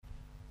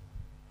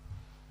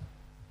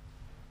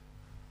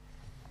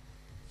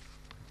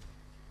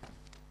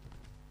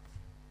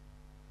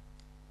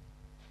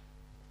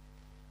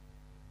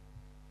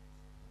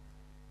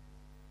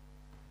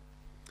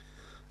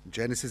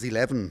Genesis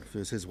 11,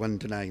 verses 1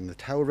 to 9, the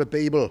Tower of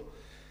Babel.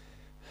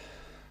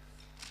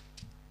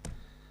 A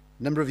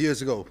number of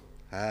years ago,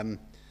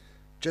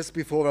 just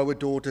before our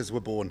daughters were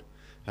born,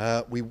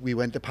 we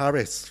went to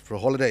Paris for a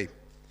holiday.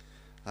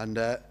 And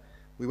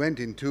we went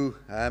into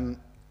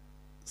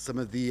some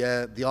of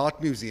the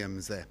art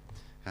museums there.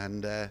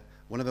 And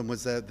one of them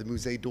was the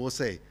Musée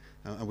d'Orsay.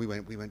 And we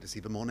went to see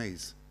the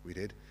Monets, we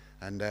did.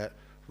 And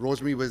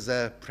Rosemary was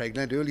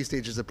pregnant, early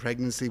stages of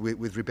pregnancy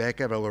with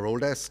Rebecca, our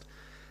oldest.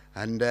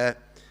 And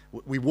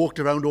we walked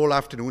around all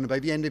afternoon, and by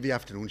the end of the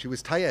afternoon, she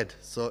was tired.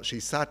 So she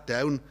sat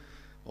down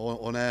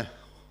on a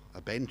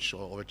bench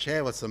or a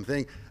chair or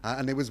something,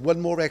 and there was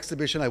one more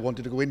exhibition I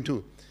wanted to go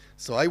into.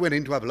 So I went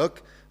in to have a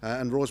look,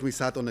 and Rosemary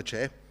sat on a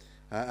chair,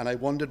 and I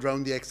wandered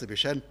around the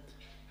exhibition,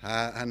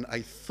 and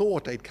I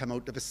thought I'd come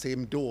out of the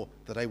same door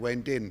that I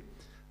went in,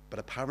 but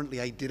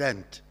apparently I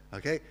didn't,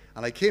 okay?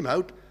 And I came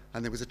out,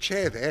 and there was a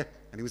chair there,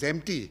 and it was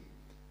empty,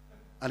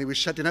 and it was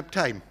shutting up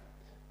time,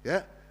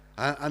 yeah?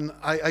 And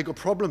I got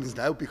problems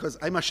now because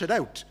I'm ushered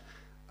out.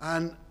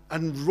 And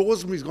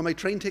Rosemary's got my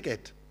train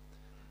ticket.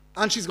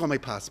 And she's got my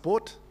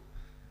passport.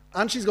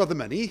 And she's got the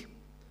money.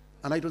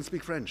 And I don't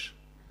speak French.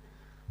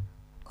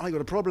 And I got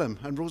a problem.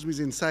 And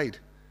Rosemary's inside.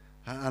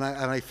 And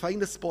I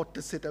find a spot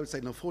to sit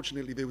outside. Now,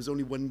 fortunately, there was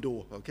only one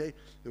door, okay?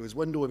 There was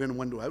one door in and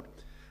one door out.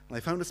 And I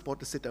found a spot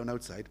to sit down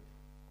outside.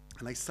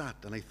 And I sat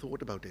and I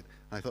thought about it.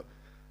 And I thought,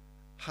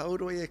 how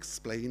do I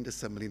explain to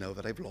somebody now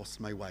that I've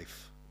lost my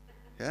wife?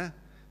 Yeah?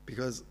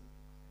 Because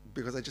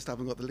I just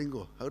haven't got the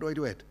lingo. How do I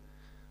do it?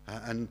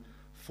 And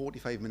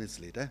 45 minutes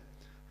later,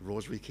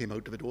 Rosemary came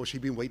out of the door.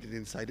 She'd been waiting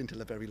inside until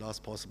the very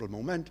last possible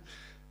moment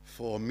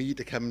for me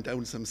to come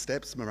down some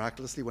steps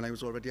miraculously when I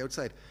was already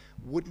outside.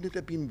 Wouldn't it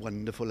have been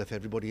wonderful if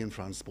everybody in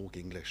France spoke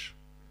English?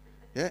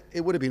 Yeah,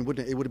 it would have been,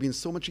 wouldn't it? It would have been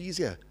so much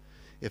easier.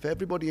 If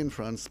everybody in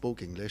France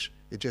spoke English,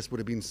 it just would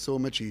have been so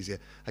much easier.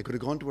 I could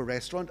have gone to a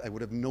restaurant. I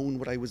would have known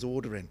what I was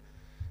ordering.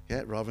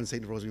 Yeah, rather than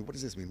saying to Rosemary, what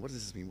does this mean? What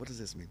does this mean? What does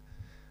this mean?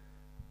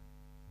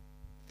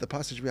 The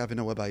passage we have in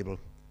our Bible,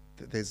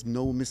 there's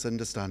no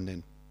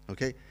misunderstanding,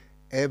 okay?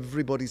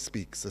 Everybody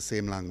speaks the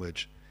same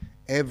language.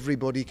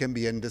 Everybody can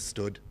be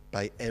understood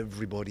by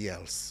everybody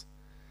else.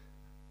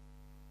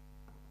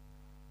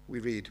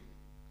 We read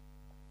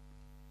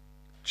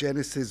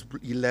Genesis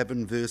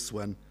 11, verse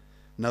 1.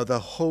 Now the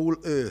whole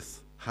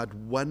earth had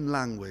one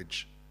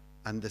language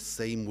and the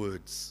same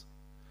words.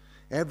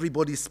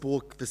 Everybody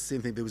spoke the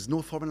same thing. There was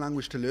no foreign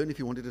language to learn if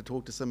you wanted to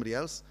talk to somebody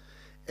else.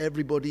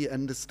 Everybody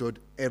understood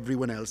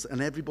everyone else,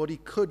 and everybody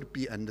could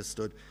be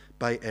understood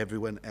by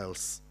everyone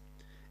else.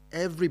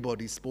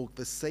 Everybody spoke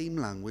the same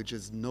language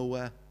as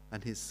Noah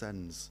and his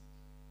sons.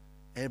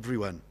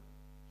 Everyone.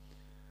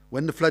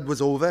 When the flood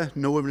was over,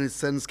 Noah and his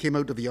sons came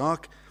out of the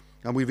ark,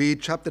 and we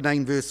read chapter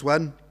 9, verse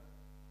 1.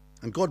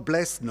 And God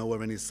blessed Noah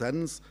and his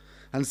sons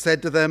and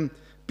said to them,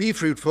 be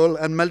fruitful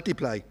and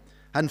multiply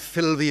and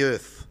fill the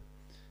earth.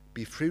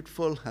 Be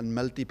fruitful and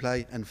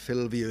multiply and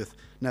fill the earth.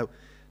 Now,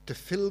 to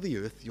fill the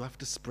earth, you have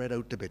to spread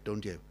out a bit,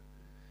 don't you?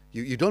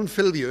 You don't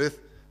fill the earth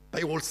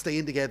by all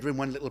staying together in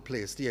one little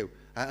place, do you?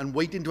 And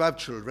waiting to have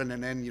children,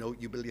 and then,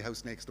 you build your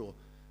house next door.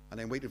 And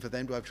then waiting for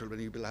them to have children,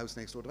 and you build a house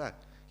next door to that.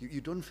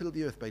 You don't fill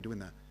the earth by doing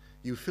that.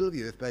 You fill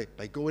the earth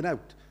by going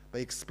out, by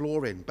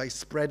exploring, by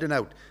spreading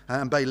out,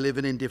 and by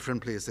living in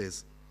different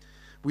places.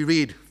 We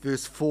read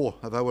verse 4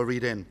 of our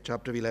reading,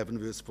 chapter 11,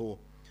 verse 4.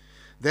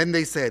 Then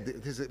they said,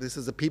 this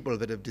is the people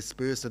that have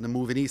dispersed and are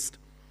moving east.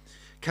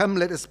 Come,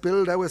 let us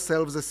build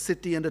ourselves a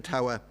city and a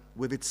tower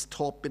with its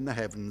top in the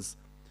heavens,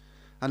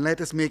 and let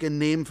us make a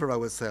name for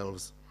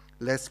ourselves,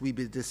 lest we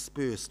be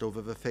dispersed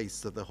over the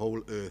face of the whole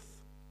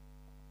earth.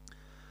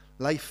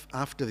 Life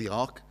after the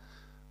ark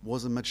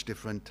wasn't much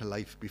different to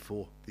life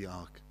before the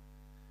ark.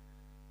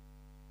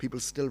 People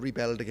still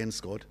rebelled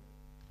against God.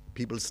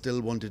 People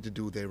still wanted to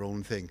do their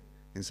own thing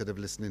instead of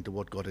listening to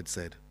what God had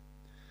said.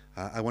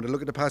 I want to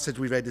look at the passage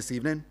we read this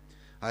evening.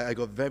 I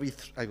got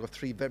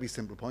three very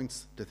simple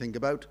points to think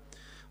about.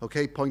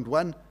 Okay, point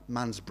 1,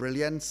 man's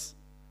brilliance.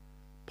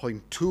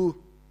 Point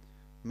 2,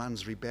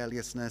 man's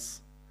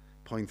rebelliousness.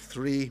 Point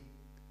 3,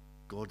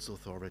 God's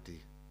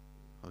authority.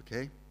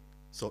 Okay?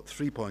 So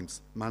 3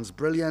 points. Man's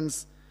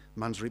brilliance,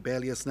 man's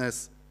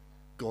rebelliousness,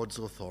 God's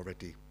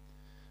authority.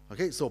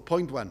 Okay, so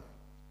point 1,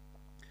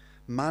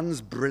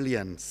 man's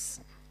brilliance.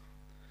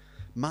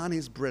 Man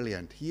is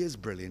brilliant. He is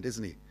brilliant,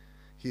 isn't he?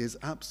 He is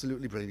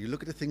absolutely brilliant. You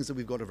look at the things that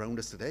we've got around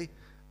us today,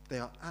 they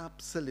are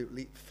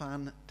absolutely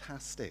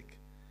fantastic.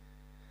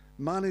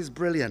 Man is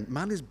brilliant.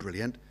 Man is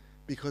brilliant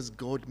because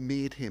God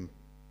made him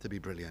to be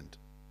brilliant.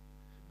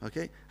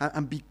 Okay?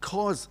 And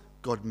because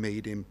God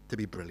made him to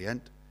be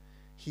brilliant,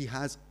 he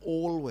has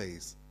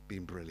always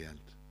been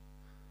brilliant.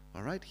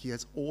 All right? He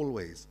has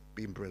always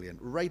been brilliant.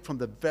 Right from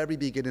the very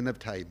beginning of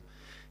time,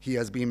 he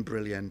has been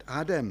brilliant.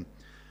 Adam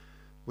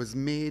was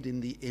made in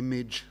the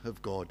image of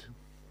God.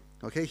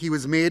 Okay? He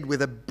was made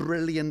with a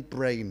brilliant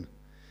brain.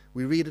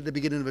 We read at the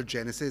beginning of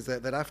Genesis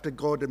that after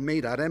God had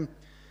made Adam,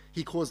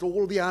 he caused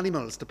all the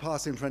animals to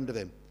pass in front of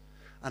him.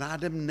 And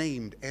Adam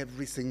named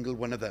every single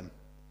one of them.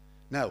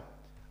 Now,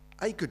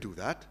 I could do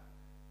that,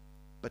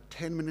 But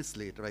 10 minutes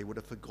later, I would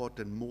have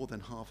forgotten more than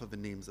half of the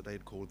names that I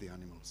had called the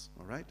animals,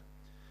 all right?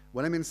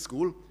 When I'm in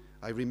school,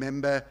 I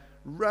remember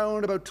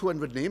round about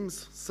 200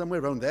 names, somewhere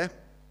around there,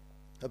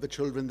 of the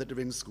children that are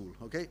in school,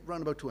 okay?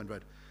 Round about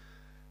 200.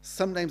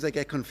 Sometimes I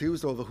get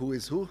confused over who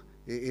is who,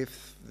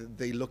 if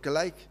they look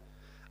alike.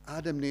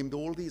 Adam named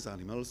all these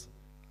animals.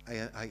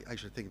 I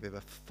should think there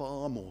were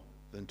far more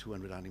than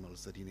 200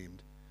 animals that he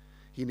named.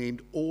 He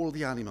named all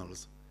the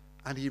animals,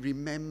 and he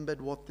remembered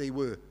what they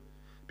were.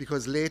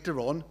 Because later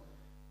on,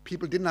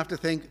 people didn't have to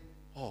think,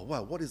 oh,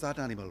 wow, what is that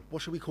animal?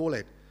 What should we call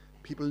it?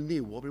 People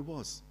knew what it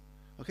was.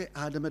 Okay,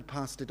 Adam had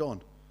passed it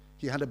on.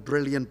 He had a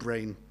brilliant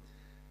brain.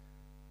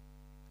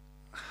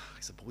 I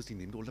suppose he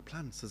named all the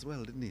plants as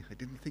well, didn't he? I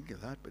didn't think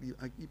of that, but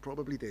he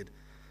probably did.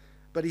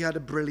 But he had a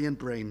brilliant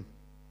brain.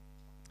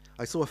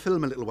 I saw a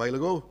film a little while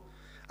ago,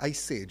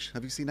 Ice Age.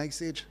 Have you seen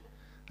Ice Age?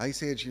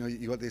 Ice Age,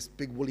 you got this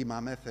big woolly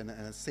mammoth and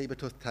a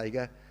saber-toothed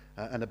tiger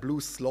and a blue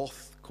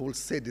sloth called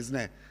Sid, isn't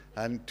it?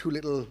 And two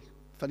little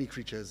funny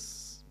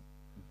creatures,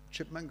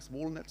 chipmunks,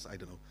 walnuts, I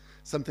don't know,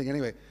 something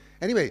anyway.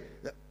 Anyway,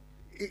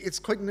 it's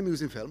quite an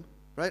amusing film,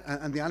 right?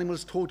 And the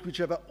animals talk to each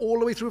other all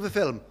the way through the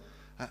film.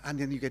 And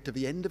then you get to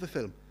the end of the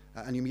film,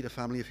 and you meet a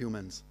family of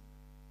humans,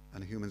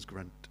 and the humans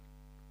grunt.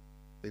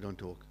 They don't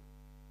talk.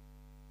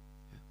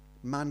 Yeah.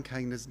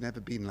 Mankind has never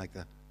been like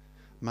that.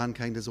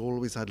 Mankind has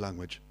always had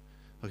language.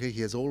 Okay,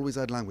 he has always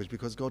had language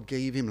because God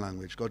gave him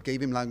language. God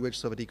gave him language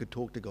so that he could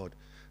talk to God,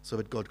 so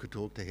that God could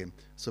talk to him,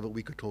 so that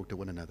we could talk to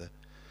one another.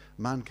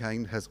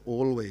 Mankind has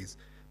always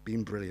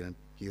been brilliant.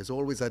 He has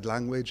always had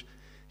language.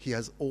 He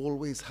has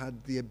always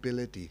had the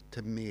ability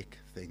to make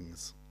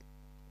things.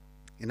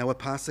 In our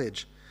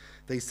passage,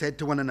 they said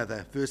to one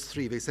another, verse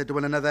 3, they said to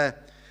one another,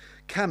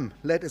 "Come,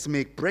 let us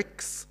make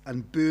bricks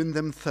and burn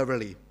them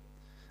thoroughly."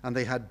 And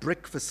they had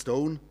brick for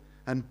stone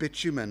and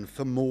bitumen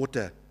for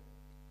mortar.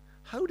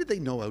 How did they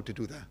know how to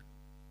do that?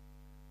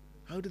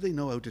 How did they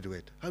know how to do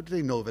it? How did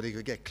they know that they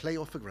could get clay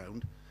off the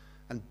ground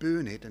and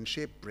burn it and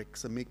shape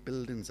bricks and make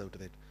buildings out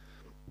of it?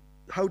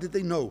 How did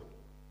they know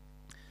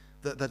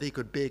that they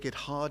could bake it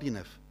hard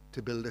enough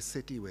to build a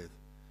city with,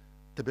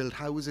 to build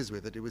houses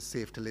with, that it was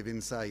safe to live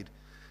inside,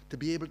 to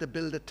be able to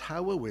build a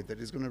tower with that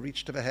is going to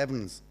reach to the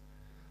heavens?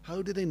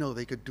 How did they know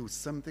they could do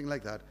something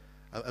like that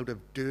out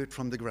of dirt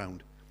from the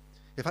ground?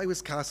 If I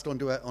was cast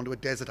onto a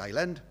desert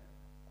island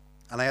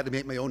and I had to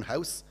make my own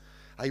house,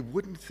 I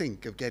wouldn't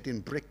think of getting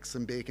bricks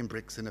and baking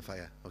bricks in a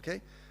fire,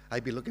 okay?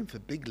 I'd be looking for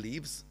big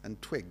leaves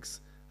and twigs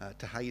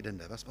to hide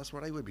under. That's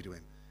what I would be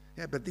doing.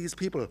 Yeah, but these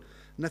people,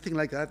 nothing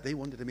like that. They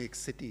wanted to make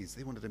cities.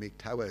 They wanted to make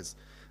towers,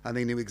 and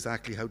they knew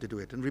exactly how to do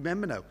it. And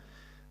remember now,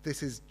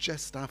 this is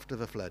just after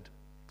the flood,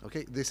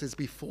 okay? This is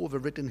before the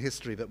written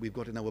history that we've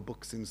got in our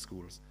books in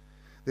schools.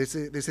 This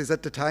is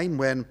at the time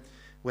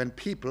when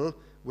people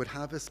would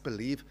have us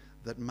believe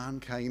that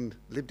mankind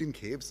lived in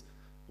caves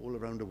all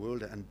around the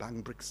world and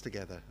banged bricks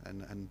together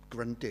and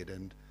grunted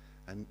and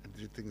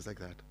did things like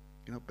that.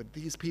 But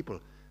these people,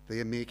 they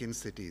are making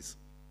cities.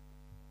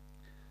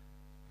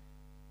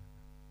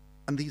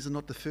 And these are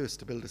not the first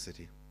to build a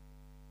city.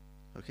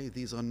 Okay,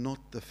 these are not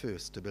the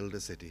first to build a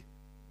city.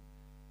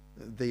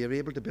 They are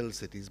able to build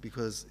cities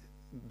because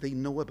they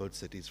know about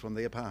cities from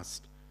their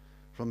past,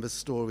 from the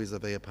stories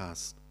of their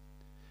past.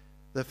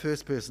 The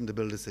first person to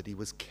build a city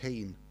was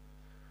Cain,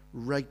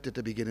 right at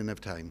the beginning of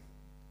time.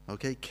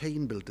 Okay,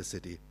 Cain built a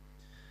city.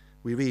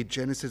 We read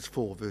Genesis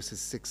 4,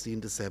 verses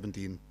 16 to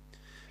 17.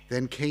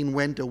 Then Cain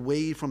went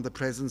away from the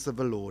presence of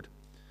the Lord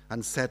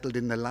and settled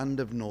in the land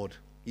of Nod,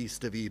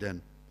 east of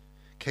Eden.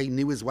 Cain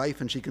knew his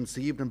wife, and she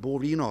conceived and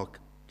bore Enoch.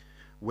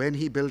 When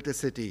he built a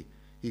city,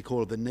 he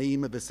called the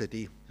name of the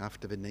city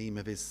after the name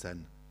of his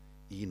son,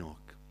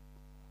 Enoch.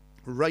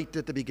 Right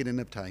at the beginning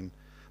of time,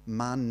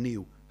 man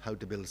knew how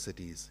to build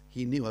cities.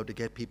 He knew how to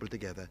get people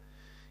together.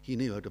 He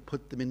knew how to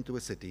put them into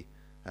a city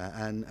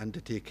and to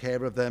take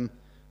care of them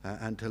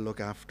and to look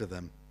after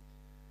them.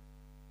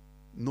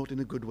 Not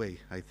in a good way,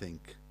 I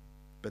think,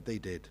 but they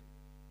did.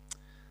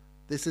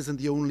 This isn't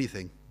the only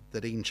thing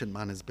that ancient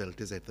man has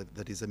built, is it,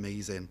 that is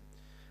amazing?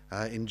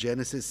 In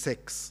Genesis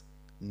 6,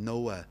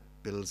 Noah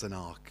builds an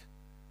ark,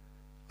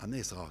 and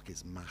this ark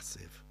is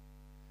massive.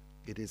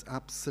 It is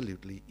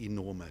absolutely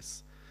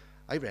enormous.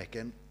 I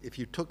reckon if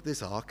you took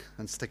this ark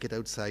and stuck it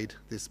outside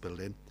this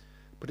building,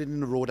 put it in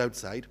the road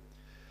outside,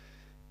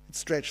 it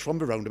stretched from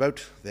the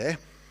roundabout there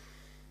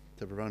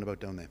to the roundabout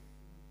down there.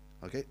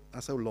 Okay,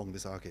 that's how long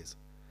this ark is.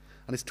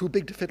 And it's too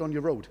big to fit on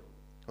your road.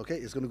 Okay,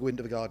 it's going to go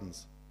into the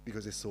gardens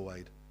because it's so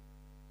wide.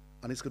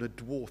 And it's going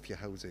to dwarf your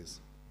houses.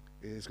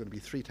 It's going to be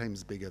 3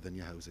 times bigger than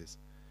your houses.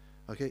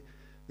 Okay,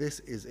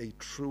 this is a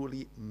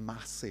truly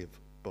massive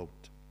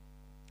boat.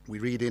 We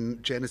read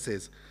in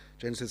Genesis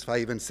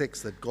 5 and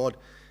 6 that God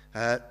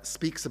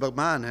speaks about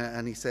man,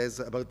 and he says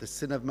about the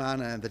sin of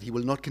man, and that he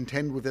will not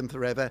contend with them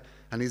forever,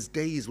 and his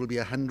days will be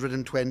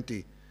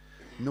 120.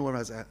 Noah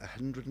has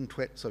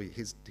 120. Sorry,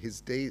 his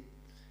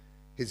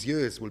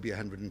years will be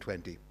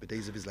 120. The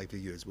days of his life, the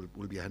years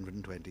will be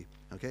 120.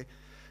 Okay,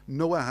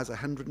 Noah has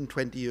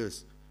 120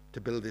 years to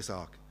build this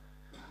ark,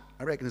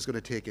 I reckon it's going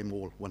to take him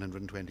all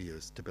 120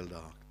 years to build an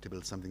ark, to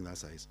build something that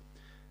size.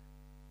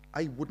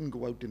 I wouldn't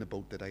go out in a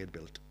boat that I had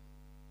built.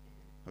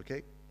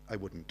 Okay? I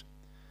wouldn't.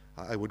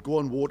 I would go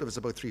on water that's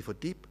about 3 foot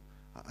deep.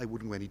 I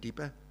wouldn't go any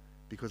deeper,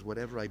 because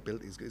whatever I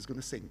built is going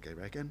to sink, I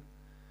reckon.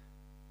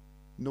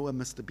 Noah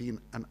must have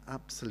been an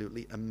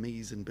absolutely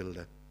amazing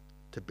builder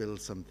to build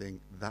something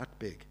that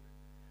big,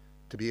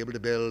 to be able to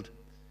build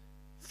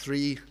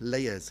 3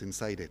 layers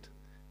inside it,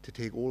 to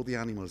take all the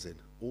animals in,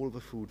 all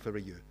the food for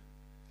a year,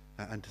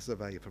 and to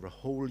survive for a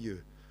whole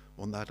year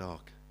on that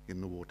ark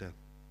in the water.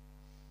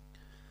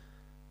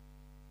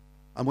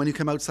 And when you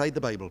come outside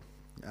the Bible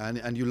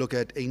and you look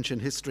at ancient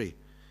history,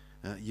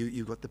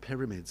 you've got the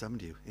pyramids,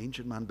 haven't you?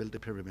 Ancient man built the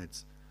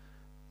pyramids.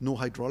 No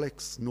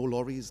hydraulics, no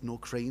lorries, no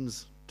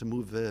cranes to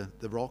move the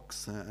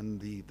rocks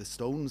and the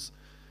stones.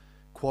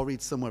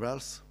 Quarried somewhere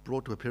else,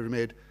 brought to a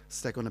pyramid,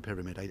 stuck on a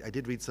pyramid. I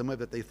did read somewhere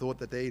that they thought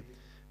that they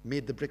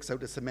made the bricks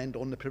out of cement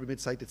on the pyramid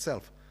site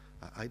itself.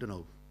 I don't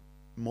know.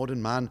 Modern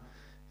man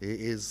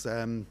is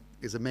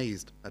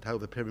amazed at how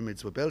the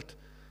pyramids were built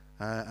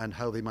and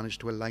how they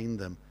managed to align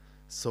them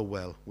so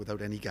well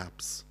without any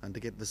gaps, and to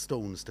get the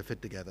stones to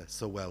fit together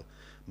so well.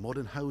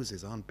 Modern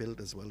houses aren't built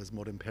as well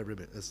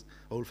as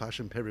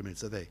old-fashioned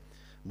pyramids, are they?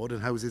 Modern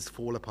houses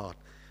fall apart.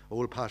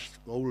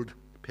 Old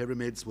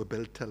pyramids were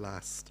built to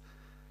last.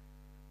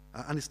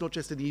 And it's not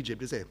just in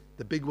Egypt, is it?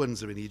 The big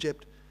ones are in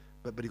Egypt,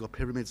 but you've got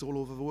pyramids all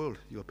over the world.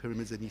 You've got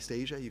pyramids in East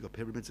Asia, you've got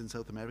pyramids in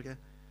South America,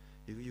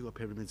 you've got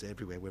pyramids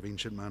everywhere where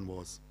ancient man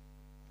was.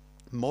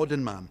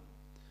 Modern man,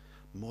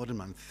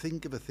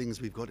 think of the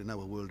things we've got in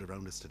our world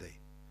around us today.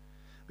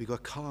 We've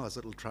got cars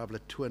that will travel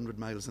at 200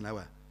 miles an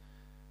hour.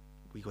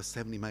 We've got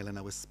 70 mile an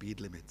hour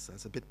speed limits.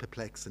 That's a bit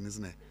perplexing,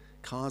 isn't it?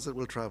 Cars that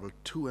will travel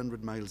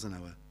 200 miles an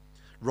hour.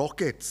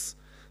 Rockets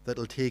that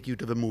will take you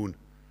to the moon.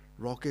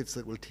 Rockets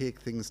that will take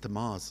things to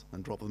Mars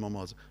and drop them on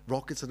Mars.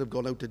 Rockets that have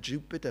gone out to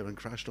Jupiter and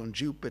crashed on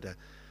Jupiter.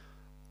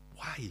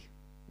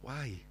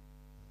 Why?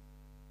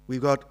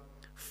 We've got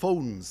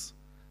phones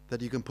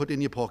that you can put in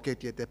your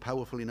pocket, yet they're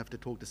powerful enough to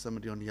talk to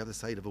somebody on the other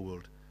side of the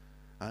world.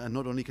 And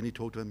not only can you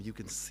talk to them, you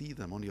can see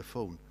them on your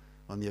phone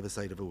on the other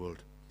side of the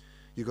world.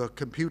 You've got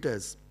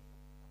computers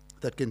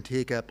that can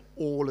take up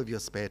all of your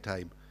spare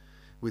time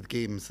with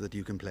games that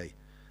you can play,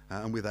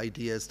 and with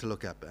ideas to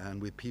look up,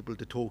 and with people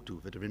to talk to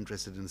that are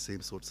interested in the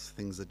same sorts of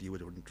things that you were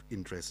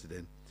interested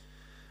in.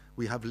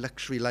 We have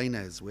luxury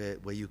liners where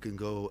you can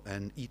go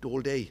and eat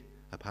all day,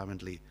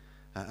 apparently,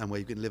 and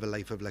where you can live a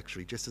life of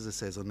luxury, just as it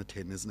says on the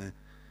tin, isn't it?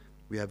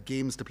 We have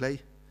games to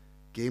play,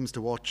 games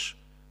to watch,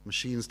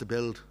 machines to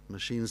build,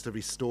 machines to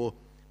restore,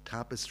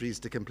 tapestries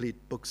to complete,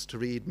 books to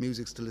read,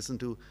 musics to listen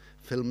to,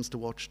 films to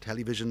watch,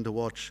 television to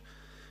watch,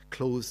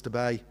 clothes to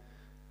buy,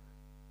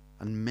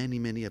 and many,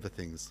 many other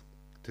things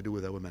to do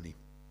with our money.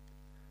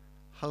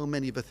 How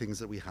many of the things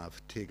that we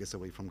have take us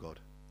away from God?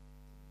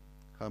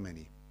 How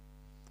many?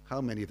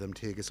 How many of them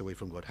take us away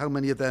from God? How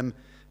many of them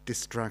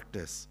distract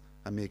us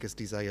and make us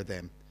desire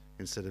them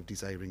instead of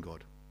desiring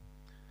God?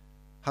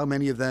 How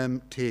many of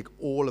them take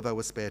all of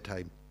our spare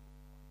time?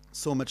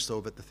 So much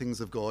so that the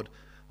things of God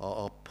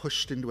are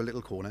pushed into a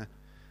little corner,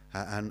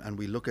 and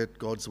we look at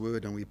God's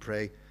word and we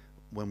pray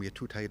when we are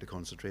too tired to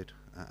concentrate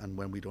and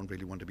when we don't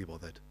really want to be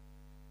bothered.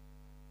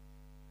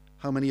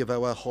 How many of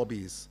our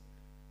hobbies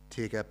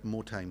take up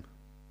more time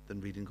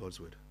than reading God's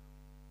word?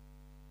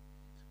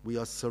 We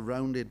are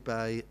surrounded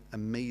by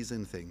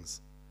amazing things.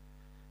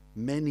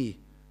 Many,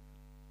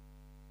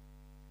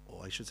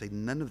 or I should say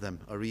none of them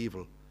are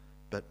evil,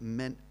 but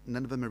none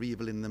of them are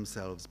evil in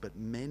themselves, but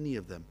many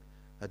of them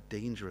are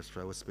dangerous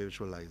for our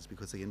spiritual lives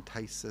because they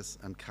entice us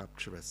and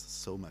capture us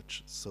so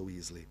much, so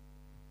easily.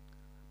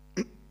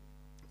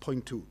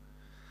 Point 2,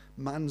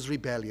 man's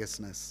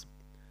rebelliousness.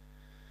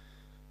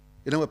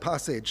 In our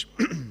passage,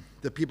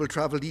 the people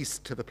traveled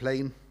east to the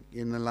plain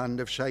in the land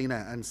of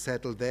Shinar and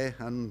settled there,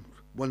 and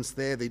once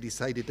there they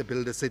decided to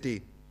build a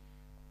city.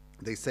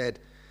 They said,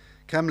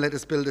 "Come, let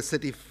us build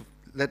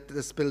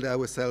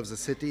ourselves a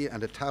city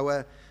and a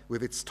tower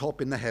with its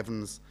top in the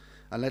heavens,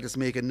 and let us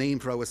make a name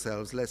for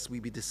ourselves, lest we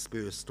be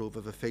dispersed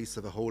over the face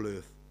of the whole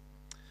earth."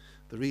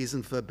 The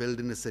reason for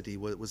building a city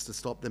was to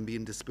stop them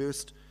being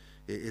dispersed.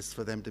 It is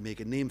for them to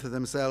make a name for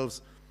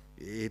themselves.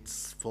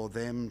 It's for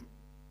them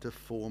to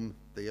form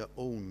their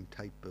own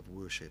type of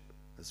worship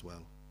as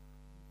well.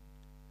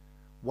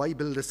 Why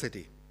build a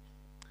city?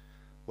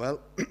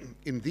 Well,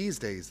 in these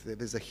days,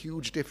 there's a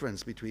huge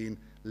difference between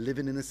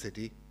living in a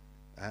city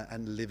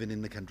and living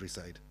in the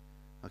countryside.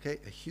 Okay,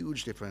 a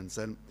huge difference.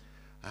 And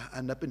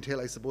up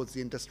until, I suppose,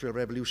 the Industrial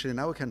Revolution in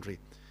our country,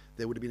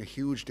 there would have been a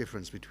huge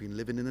difference between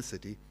living in a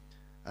city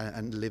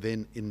and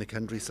living in the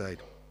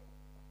countryside.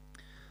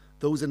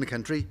 Those in the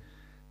country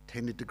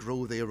tended to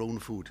grow their own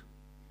food.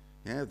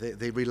 Yeah,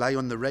 they rely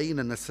on the rain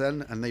and the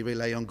sun, and they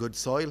rely on good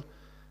soil,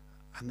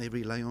 and they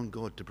rely on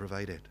God to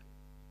provide it.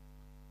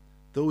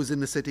 Those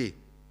in the city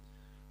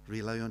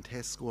rely on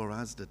Tesco or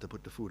Asda to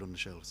put the food on the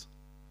shelves.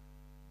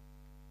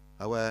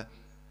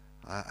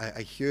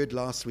 I heard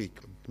last week,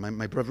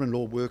 my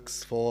brother-in-law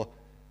works for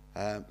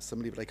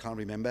somebody that I can't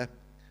remember,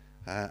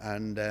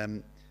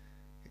 and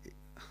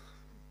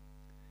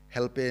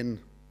helping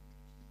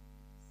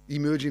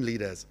emerging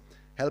leaders,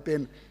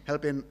 helping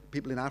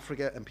people in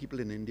Africa and people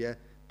in India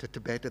to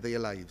better their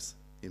lives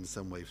in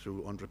some way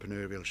through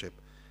entrepreneurship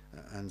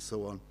and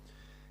so on.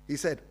 He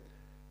said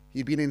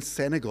he'd been in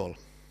Senegal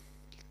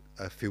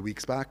a few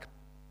weeks back,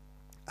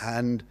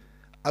 and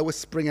our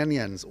spring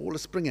onions, all the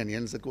spring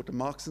onions that go to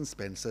Marks and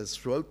Spencer's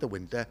throughout the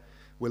winter,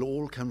 will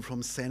all come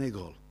from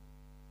Senegal.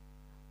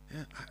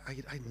 Yeah,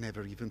 I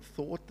never even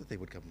thought that they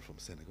would come from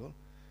Senegal.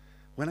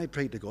 When I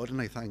prayed to God and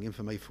I thank him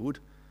for my food,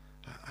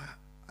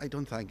 I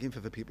don't thank him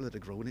for the people that are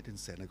growing it in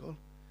Senegal.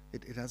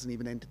 It hasn't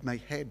even entered my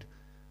head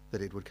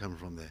that it would come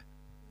from there.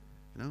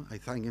 You know, I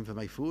thank him for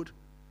my food,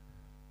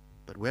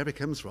 but where it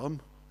comes from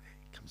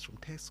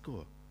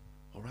Tesco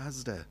or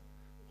Asda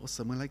or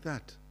somewhere like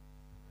that.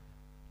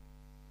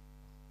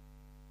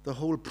 The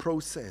whole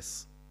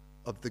process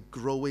of the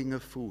growing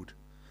of food,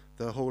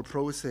 the whole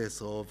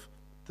process of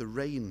the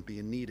rain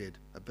being needed,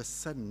 of the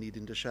sun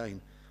needing to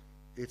shine,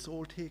 it's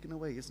all taken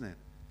away, isn't it?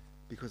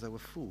 Because our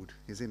food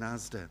is in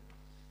Asda.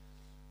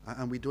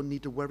 And we don't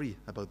need to worry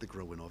about the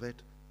growing of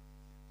it,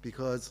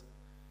 because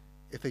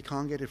if they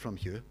can't get it from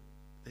here,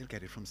 they'll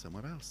get it from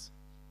somewhere else.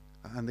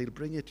 And they'll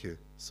bring it here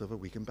so that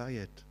we can buy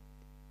it.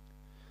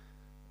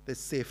 There's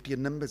safety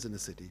in numbers in the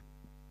city.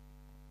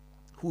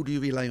 Who do you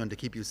rely on to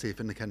keep you safe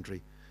in the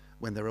country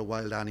when there are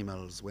wild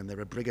animals, when there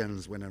are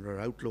brigands, when there are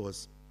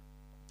outlaws?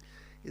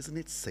 Isn't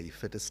it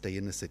safer to stay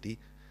in the city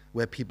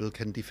where people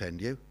can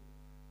defend you?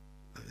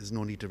 There's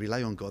no need to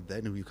rely on God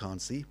then, who you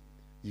can't see.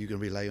 You can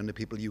rely on the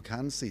people you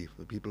can see,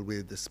 the people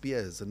with the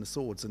spears and the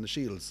swords and the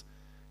shields.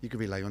 You can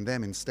rely on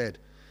them instead.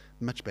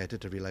 Much better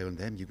to rely on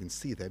them. You can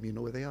see them, you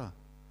know where they are.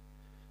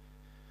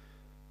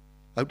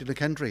 Out in the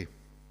country,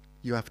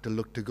 you have to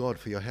look to God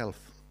for your health,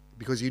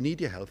 because you need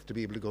your health to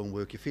be able to go and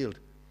work your field.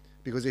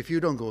 Because if you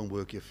don't go and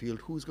work your field,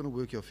 who's going to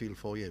work your field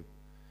for you?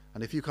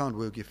 And if you can't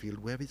work your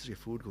field, where is your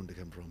food going to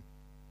come from?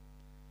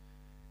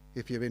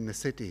 If you're in the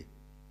city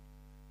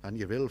and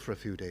you're ill for a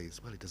few days,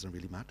 well, it doesn't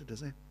really matter,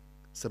 does it?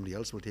 Somebody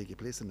else will take your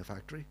place in the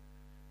factory.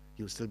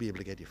 You'll still be able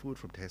to get your food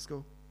from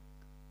Tesco.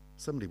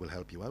 Somebody will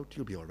help you out.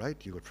 You'll be all right.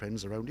 You've got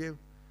friends around you.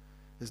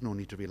 There's no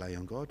need to rely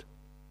on God.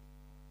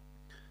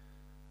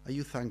 Are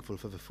you thankful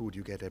for the food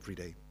you get every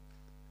day?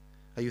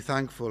 Are you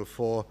thankful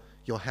for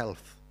your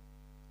health,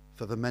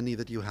 for the money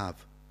that you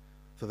have,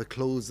 for the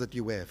clothes that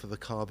you wear, for the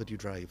car that you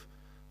drive,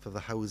 for the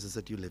houses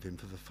that you live in,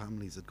 for the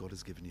families that God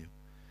has given you?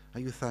 Are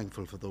you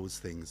thankful for those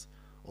things?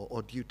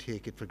 Or do you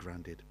take it for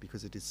granted?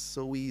 Because it is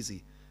so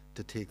easy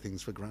to take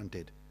things for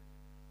granted.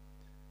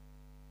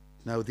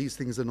 Now, these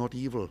things are not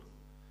evil,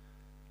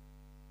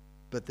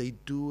 but they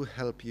do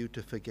help you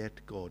to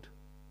forget God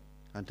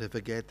and to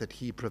forget that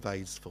he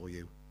provides for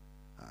you.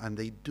 And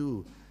they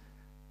do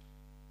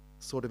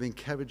sort of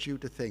encourage you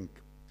to think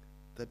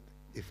that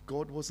if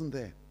God wasn't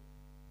there,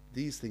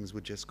 these things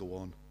would just go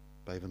on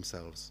by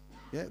themselves.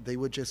 Yeah, they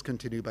would just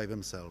continue by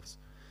themselves.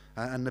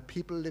 And the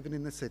people living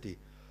in the city,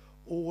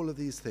 all of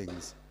these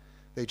things,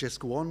 they just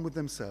go on with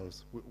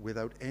themselves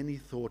without any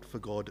thought for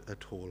God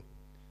at all.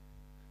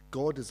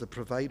 God is the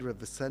provider of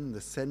the sun,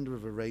 the sender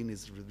of the rain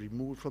is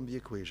removed from the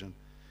equation,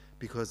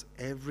 because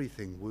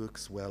everything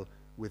works well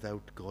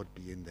without God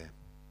being there.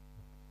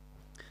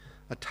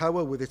 A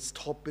tower with its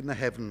top in the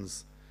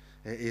heavens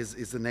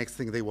is the next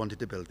thing they wanted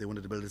to build. They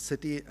wanted to build a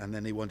city, and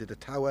then they wanted a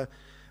tower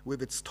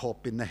with its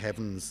top in the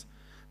heavens.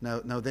 Now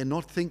they're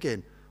not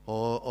thinking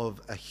of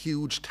a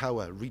huge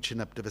tower reaching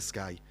up to the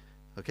sky.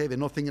 Okay, they're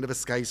not thinking of a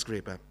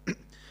skyscraper.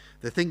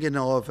 They're thinking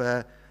of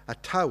a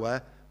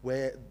tower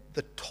where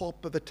the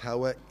top of the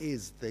tower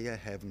is their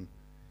heaven.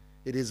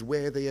 It is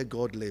where their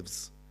God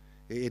lives.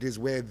 It is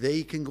where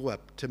they can go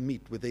up to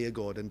meet with their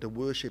God and to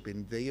worship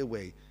in their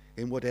way,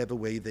 in whatever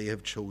way they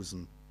have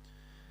chosen.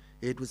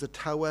 It was a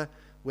tower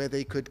where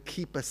they could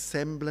keep a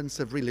semblance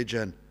of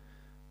religion,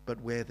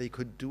 but where they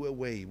could do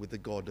away with the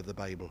God of the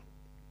Bible.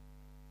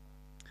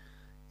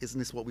 Isn't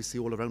this what we see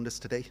all around us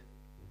today?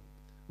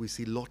 We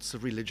see lots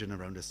of religion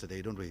around us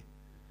today, don't we?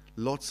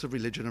 Lots of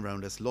religion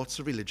around us, lots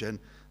of religion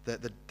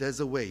that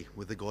does away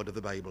with the God of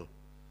the Bible.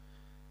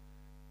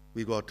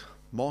 We've got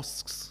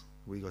mosques,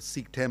 we've got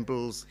Sikh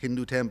temples,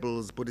 Hindu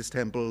temples, Buddhist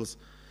temples,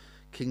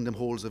 kingdom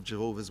halls of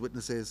Jehovah's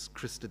Witnesses,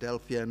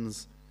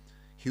 Christadelphians,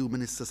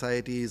 humanist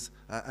societies,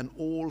 and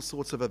all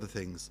sorts of other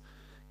things,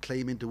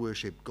 claiming to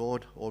worship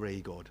God or a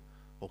God,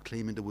 or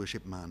claiming to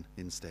worship man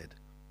instead.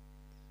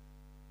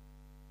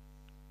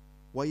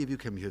 Why have you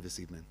come here this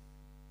evening?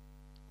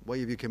 Why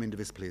have you come into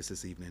this place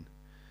this evening?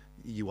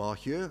 You are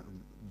here.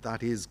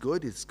 That is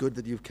good. It's good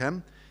that you've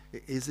come.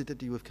 Is it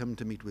that you have come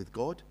to meet with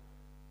God?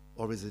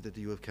 Or is it that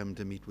you have come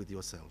to meet with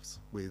yourselves,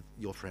 with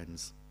your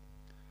friends?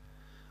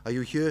 Are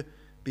you here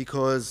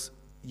because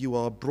you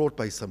are brought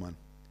by someone?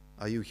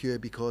 Are you here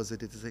because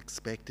it is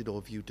expected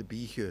of you to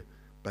be here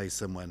by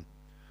someone?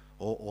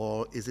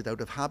 Or is it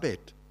out of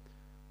habit?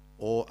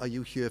 Or are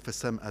you here for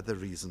some other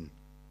reason?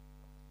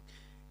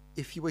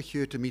 If you are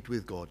here to meet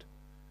with God,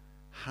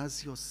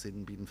 has your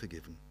sin been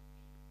forgiven?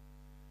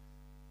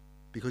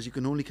 Because you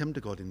can only come to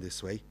God in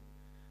this way.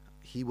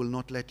 He will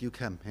not let you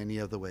come any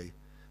other way.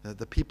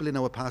 The people in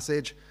our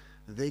passage,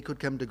 They could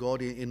come to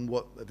God in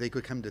what they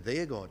could come to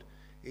their God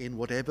in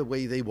whatever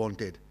way they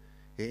wanted,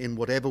 in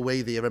whatever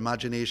way their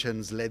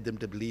imaginations led them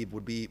to believe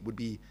would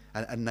be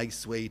a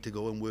nice way to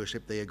go and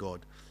worship their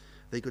God.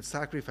 They could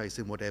sacrifice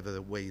in whatever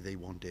way they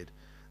wanted.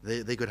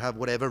 They could have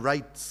whatever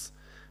rights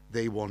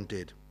they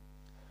wanted.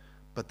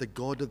 But the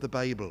God of the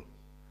Bible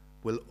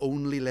will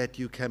only let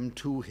you come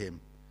to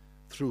him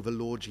through the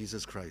Lord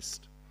Jesus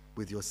Christ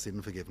with your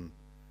sin forgiven.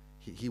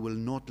 He will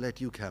not let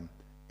you come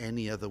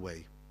any other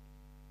way.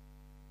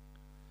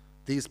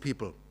 These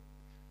people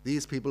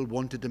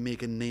wanted to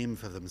make a name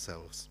for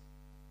themselves.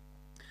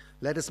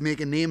 Let us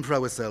make a name for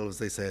ourselves,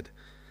 they said.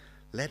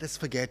 Let us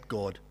forget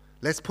God.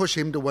 Let's push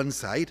him to one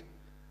side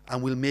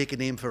and we'll make a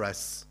name for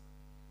us.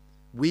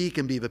 We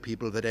can be the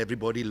people that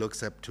everybody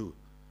looks up to.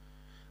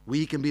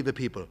 We can be the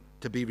people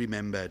to be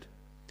remembered.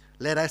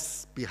 Let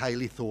us be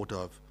highly thought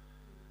of.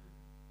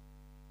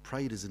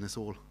 Pride is in us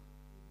all,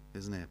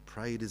 isn't it?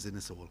 Pride is in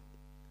us all.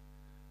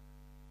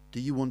 Do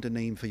you want a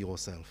name for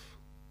yourself?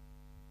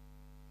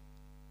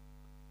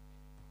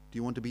 Do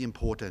you want to be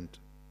important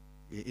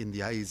in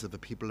the eyes of the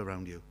people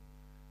around you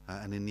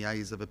and in the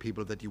eyes of the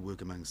people that you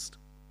work amongst?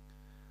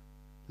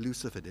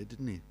 Lucifer did,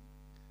 didn't he?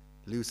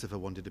 Lucifer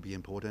wanted to be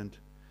important.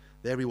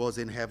 There he was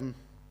in heaven,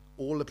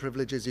 all the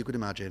privileges you could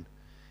imagine,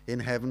 in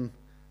heaven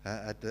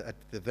at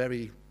the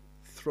very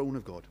throne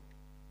of God.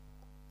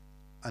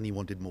 And he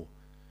wanted more.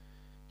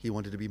 He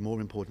wanted to be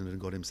more important than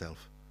God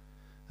himself.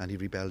 And he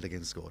rebelled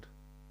against God.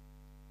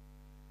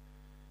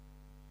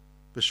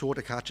 The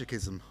shorter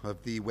catechism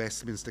of the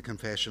Westminster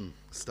Confession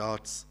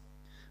starts,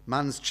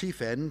 man's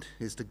chief end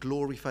is to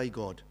glorify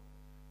God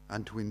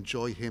and to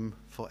enjoy him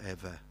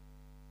forever.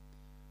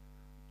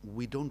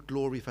 We don't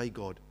glorify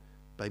God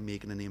by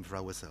making a name for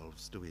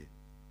ourselves, do we?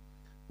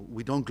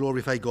 We don't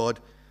glorify God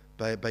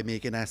by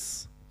making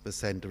us the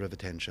center of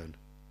attention.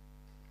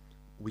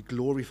 We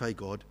glorify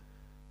God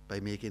by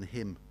making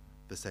him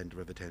the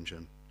center of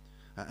attention.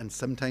 And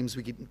sometimes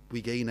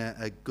we gain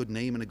a good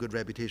name and a good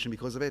reputation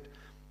because of it,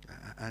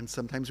 and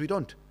sometimes we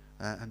don't.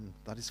 And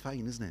that is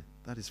fine, isn't it?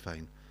 That is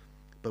fine.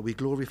 But we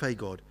glorify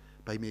God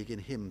by making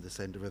him the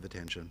center of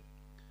attention.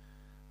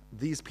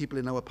 These people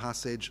in our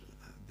passage,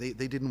 they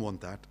didn't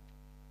want that.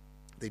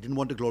 They didn't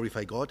want to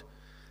glorify God.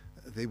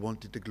 They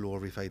wanted to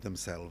glorify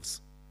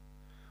themselves.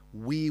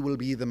 We will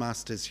be the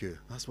masters here.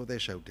 That's what they're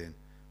shouting.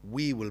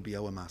 We will be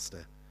our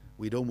master.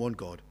 We don't want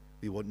God.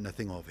 We want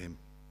nothing of him.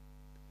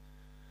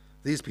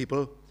 These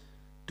people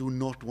do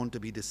not want to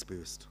be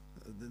dispersed.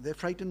 They're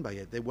frightened by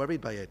it. They're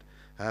worried by it.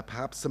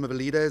 Perhaps some of the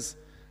leaders,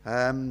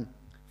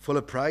 full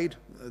of pride,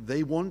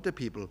 they want the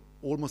people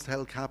almost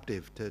held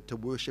captive to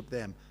worship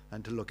them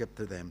and to look up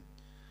to them.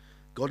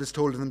 God has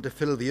told them to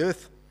fill the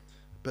earth,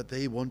 but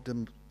they want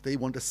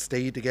to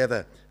stay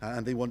together,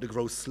 and they want to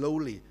grow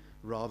slowly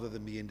rather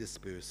than being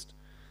dispersed.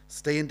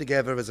 Staying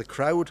together as a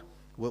crowd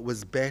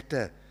was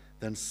better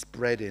than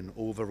spreading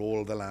over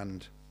all the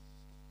land.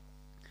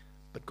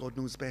 But God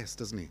knows best,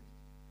 doesn't he?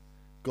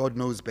 God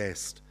knows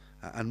best,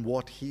 and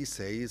what he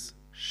says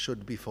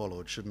should be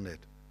followed, shouldn't it?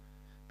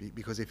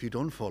 Because if you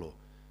don't follow,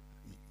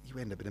 you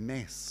end up in a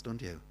mess,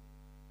 don't you?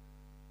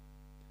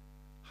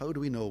 How do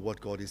we know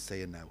what God is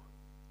saying now?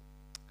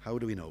 How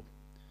do we know?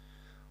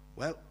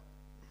 Well,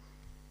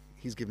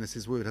 he's given us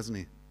his word, hasn't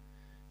he?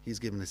 He's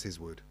given us his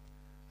word.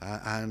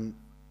 And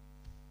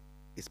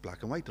it's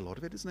black and white, a lot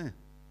of it, isn't it?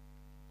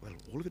 Well,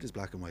 all of it is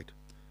black and white.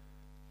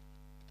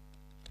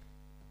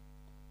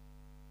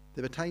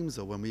 There are times,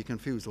 though, when we're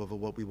confused over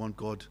what we want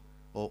God,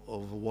 or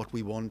over what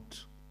we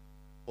want,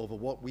 over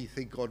what we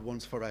think God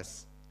wants for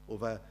us,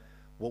 over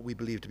what we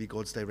believe to be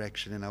God's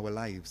direction in our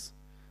lives.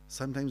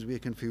 Sometimes we are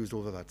confused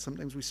over that.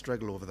 Sometimes we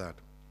struggle over that.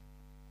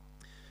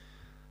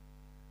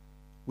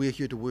 We are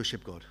here to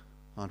worship God,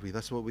 aren't we?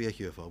 That's what we are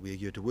here for. We are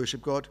here to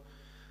worship God.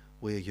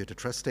 We are here to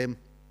trust him.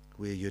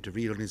 We are here to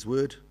read on his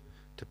word,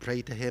 to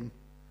pray to him,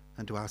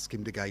 and to ask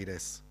him to guide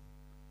us.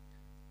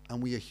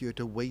 And we are here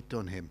to wait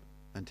on him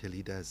until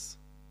he does.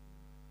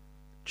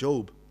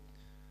 Job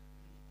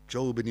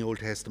in the Old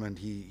Testament,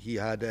 he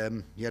had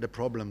a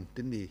problem,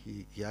 didn't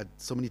he? He had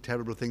so many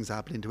terrible things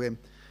happening to him,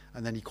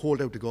 and then he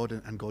called out to God,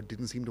 and God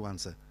didn't seem to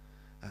answer.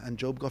 And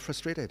Job got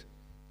frustrated,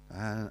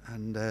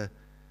 and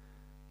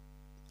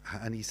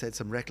he said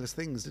some reckless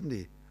things, didn't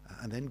he?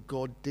 And then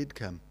God did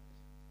come,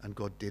 and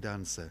God did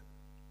answer,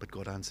 but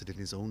God answered in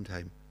his own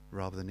time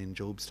rather than in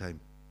Job's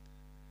time.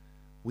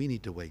 We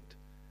need to wait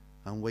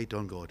and wait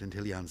on God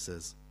until he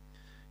answers.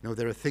 You know,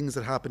 there are things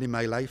that happen in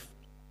my life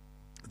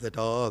that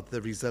are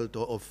the result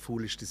of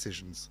foolish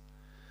decisions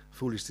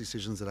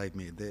that I've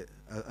made. The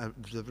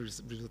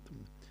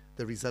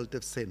result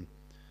of sin,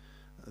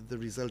 the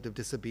result of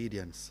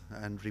disobedience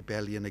and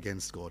rebellion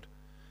against God.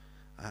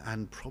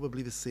 And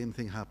probably the same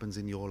thing happens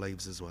in your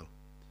lives as well.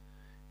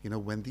 You know,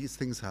 when these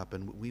things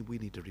happen, we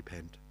need to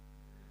repent.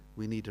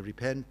 We need to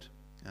repent,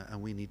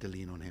 and we need to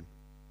lean on him.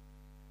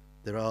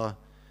 There are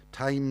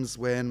times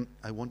when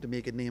I want to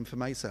make a name for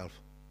myself,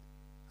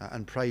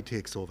 and pride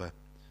takes over.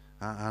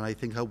 And I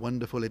think how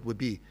wonderful it would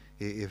be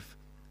if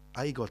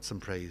I got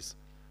some praise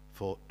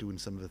for doing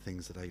some of the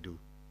things that I do.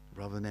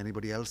 rather than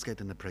anybody else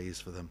getting the praise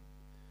for them.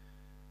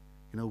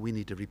 You know, we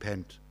need to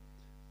repent.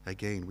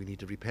 Again, we need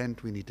to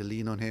repent. We need to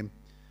lean on him.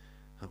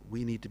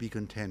 We need to be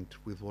content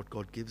with what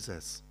God gives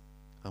us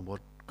and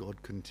what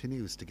God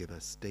continues to give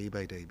us day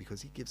by day,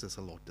 because he gives us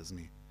a lot, doesn't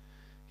he?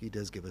 He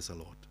does give us a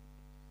lot.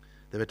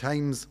 There are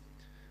times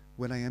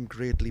when I am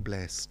greatly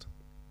blessed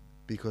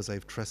because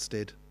I've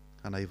trusted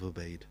and I've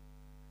obeyed.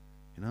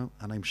 You know,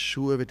 and I'm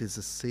sure it is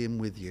the same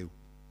with you.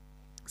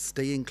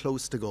 Staying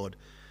close to God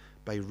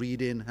by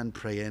reading and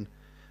praying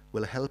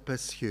will help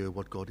us hear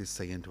what God is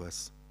saying to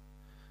us.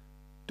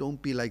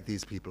 Don't be like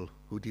these people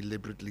who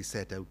deliberately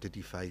set out to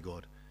defy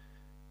God,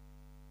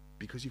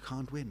 because you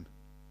can't win.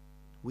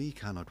 We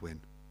cannot win.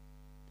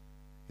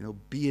 You know,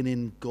 being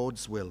in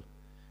God's will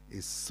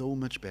is so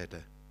much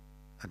better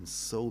and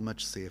so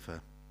much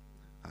safer.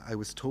 I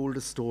was told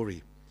a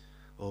story,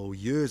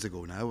 years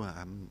ago now.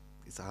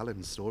 It's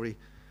Alan's story.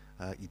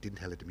 He didn't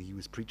tell it to me. He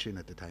was preaching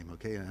at the time,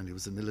 okay? And it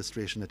was an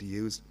illustration that he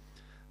used.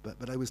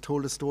 But I was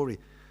told a story.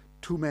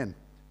 Two men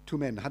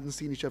hadn't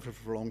seen each other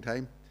for a long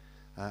time.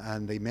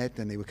 And they met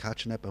and they were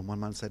catching up. And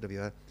one man said,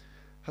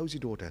 how's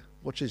your daughter?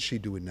 What is she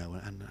doing now?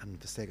 And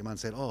the second man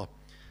said,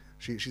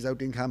 she's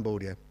out in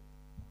Cambodia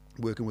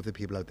working with the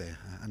people out there.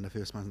 And the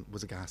first man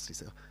was aghast. He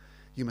said,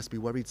 you must be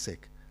worried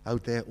sick.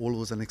 Out there, all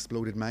those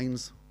unexploded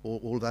mines,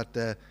 all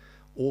that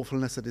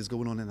awfulness that is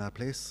going on in that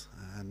place.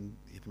 And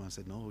the man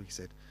said, no. He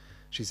said,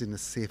 she's in the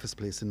safest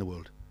place in the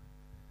world.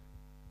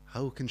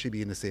 How can she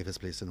be in the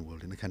safest place in the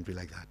world, in a country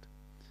like that?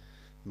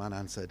 The man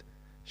answered,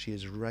 she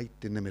is right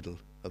in the middle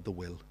of the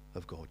will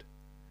of God.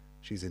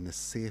 She's in the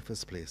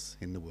safest place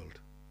in the world.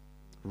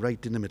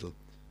 Right in the middle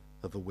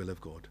of the will of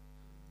God.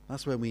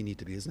 That's where we need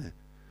to be, isn't it?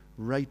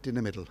 Right in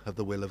the middle of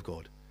the will of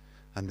God.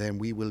 And then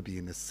we will be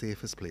in the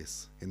safest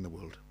place in the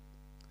world.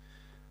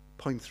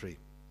 Point 3,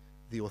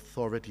 the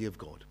authority of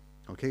God.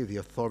 Okay, the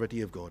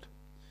authority of God.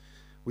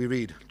 We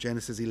read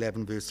Genesis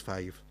 11 verse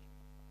 5.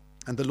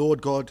 And the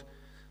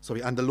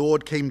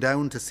Lord came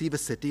down to see the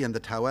city and the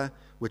tower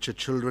which the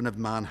children of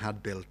man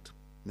had built.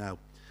 Now,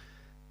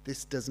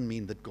 this doesn't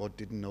mean that God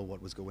didn't know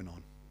what was going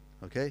on.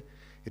 Okay?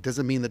 It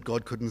doesn't mean that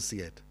God couldn't see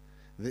it.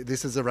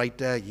 This is a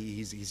writer.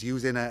 He's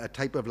using a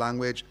type of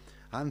language,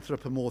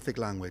 anthropomorphic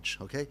language.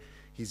 Okay?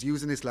 He's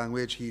using this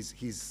language.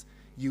 He's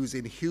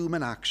using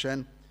human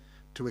action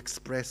to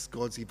express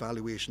God's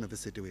evaluation of the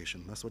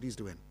situation. That's what he's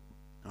doing.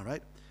 All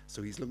right?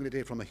 So he's looking at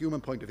it from a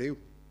human point of view.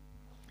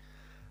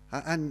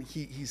 And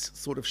he's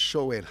sort of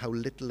showing how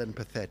little and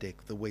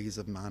pathetic the ways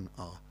of man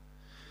are.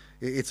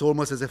 It's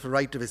almost as if a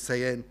writer is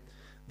saying,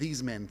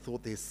 these men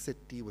thought their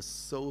city was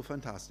so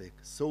fantastic,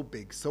 so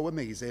big, so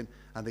amazing,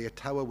 and their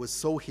tower was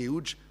so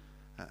huge,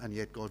 and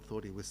yet God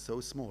thought it was so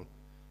small.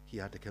 He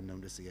had to come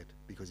down to see it,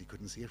 because he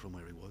couldn't see it from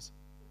where he was.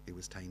 It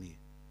was tiny.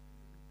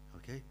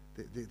 Okay?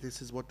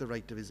 This is what the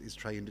writer is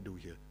trying to do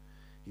here.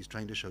 He's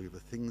trying to show you the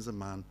things of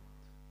man,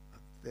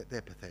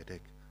 they're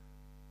pathetic.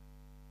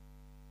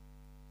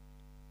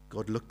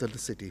 God looked at the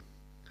city,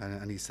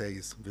 and he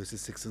says,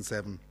 verses 6 and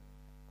 7,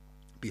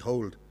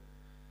 behold,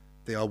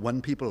 they are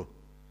one people,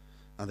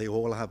 and they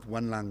all have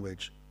one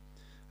language,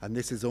 and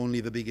this is only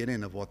the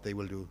beginning of what they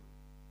will do.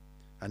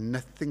 And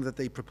nothing that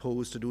they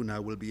propose to do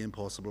now will be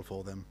impossible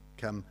for them.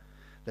 Come,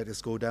 let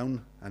us go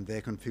down and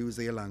there confuse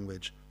their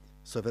language,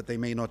 so that they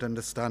may not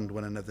understand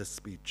one another's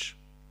speech.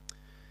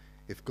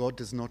 If God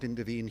does not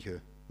intervene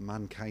here,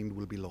 mankind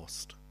will be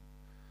lost.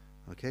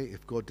 Okay?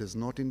 If God does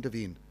not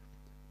intervene,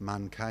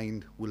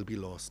 mankind will be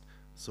lost.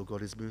 So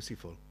God is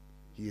merciful.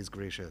 He is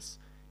gracious.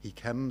 He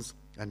comes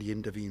and he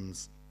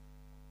intervenes.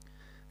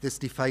 This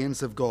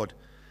defiance of God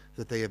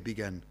that they have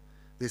begun,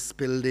 this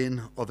building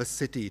of a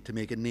city to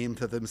make a name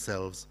for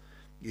themselves,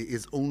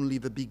 is only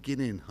the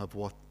beginning of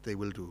what they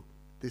will do.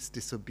 This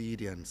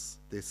disobedience,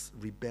 this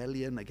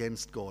rebellion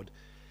against God,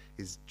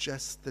 is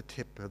just the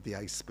tip of the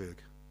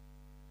iceberg.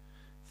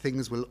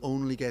 Things will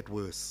only get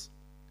worse.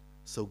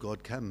 So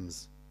God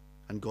comes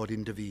and God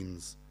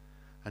intervenes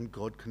and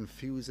God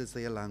confuses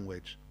their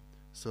language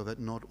so that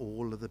not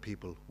all of the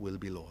people will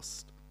be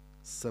lost.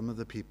 Some of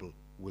the people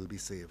will be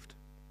saved.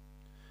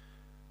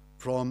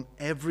 From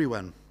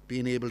everyone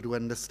being able to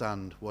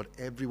understand what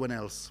everyone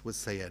else was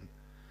saying,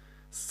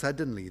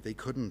 suddenly they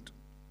couldn't.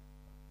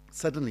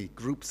 Suddenly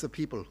groups of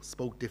people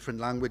spoke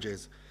different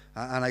languages,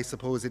 and I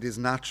suppose it is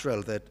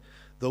natural that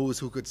those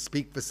who could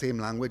speak the same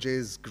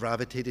languages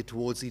gravitated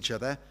towards each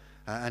other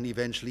and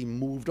eventually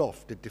moved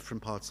off to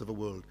different parts of the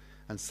world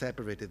and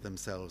separated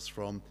themselves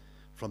from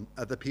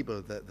other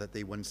people that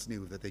they once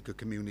knew, that they could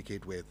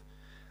communicate with.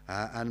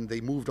 And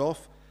they moved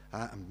off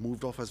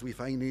as we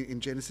find in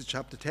Genesis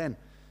chapter 10,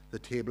 the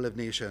table of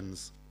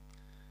nations.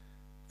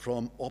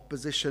 From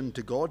opposition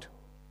to God,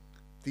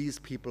 these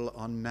people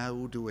are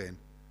now doing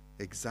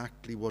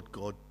exactly what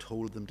God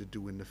told them to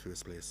do in the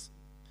first place.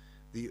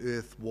 The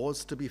earth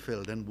was to be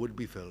filled and would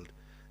be filled,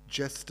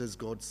 just as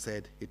God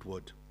said it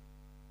would.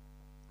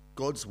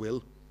 God's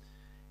will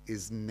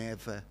is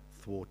never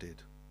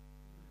thwarted.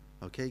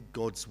 Okay?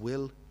 God's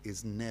will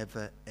is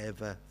never,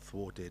 ever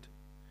thwarted.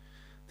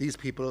 These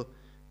people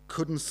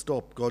couldn't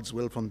stop God's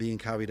will from being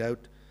carried out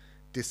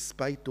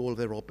despite all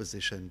their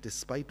opposition,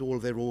 despite all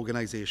their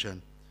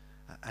organization.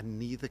 And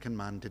neither can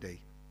man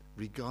today.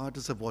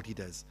 Regardless of what he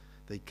does,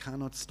 they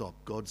cannot stop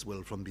God's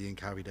will from being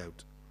carried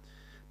out.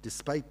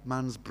 Despite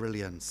man's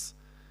brilliance,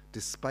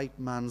 despite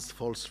man's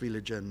false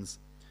religions,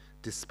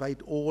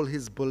 despite all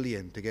his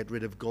bullying to get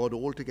rid of God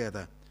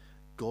altogether,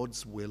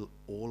 God's will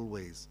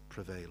always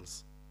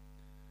prevails.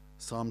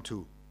 Psalm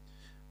 2,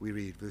 we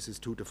read verses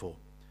 2 to 4.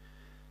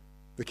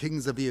 The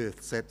kings of the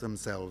earth set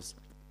themselves,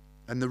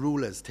 and the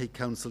rulers take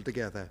counsel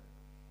together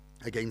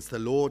against the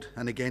Lord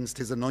and against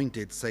his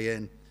anointed,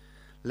 saying,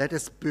 let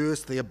us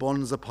burst their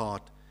bonds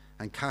apart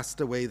and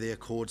cast away their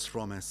cords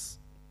from us.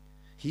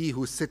 He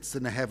who sits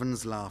in the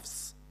heavens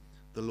laughs.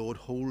 The Lord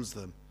holds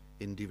them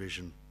in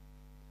derision.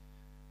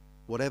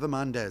 Whatever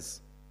man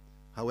does,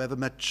 however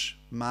much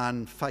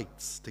man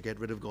fights to get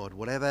rid of God,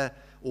 whatever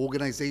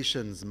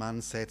organizations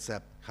man sets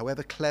up,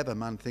 however clever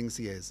man thinks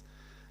he is,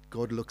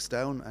 God looks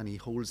down and he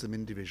holds them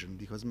in derision,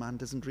 because man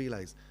doesn't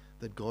realize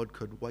that God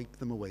could wipe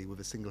them away with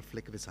a single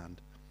flick of his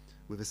hand,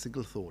 with a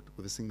single thought,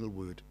 with a single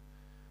word.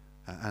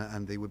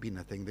 And they would be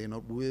nothing. They're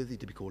not worthy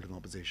to be called an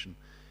opposition,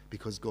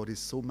 because God is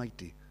so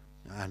mighty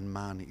and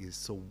man is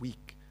so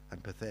weak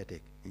and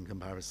pathetic in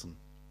comparison.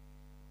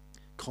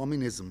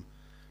 Communism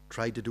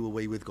tried to do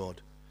away with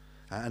God.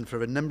 And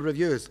for a number of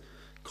years,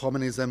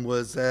 communism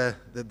was the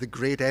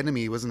great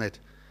enemy, wasn't it,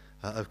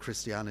 of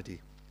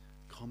Christianity.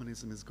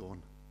 Communism is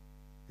gone.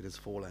 It has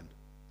fallen.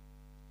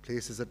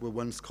 Places that were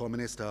once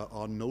communist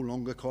are no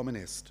longer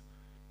communist.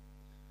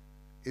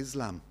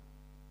 Islam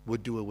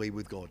would do away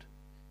with God.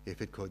 If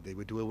it could, they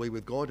would do away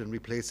with God and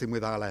replace him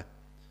with Allah.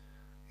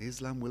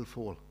 Islam will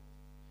fall.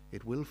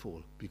 It will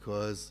fall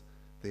because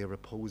they are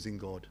opposing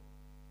God.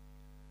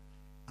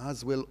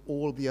 As will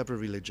all the other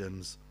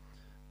religions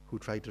who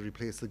try to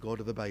replace the God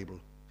of the Bible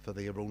for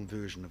their own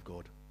version of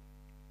God.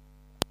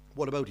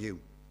 What about you?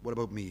 What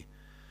about me?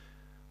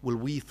 Will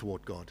we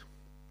thwart God?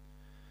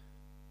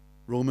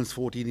 Romans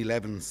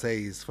 14:11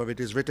 says, for it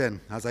is written,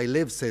 as I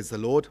live, says the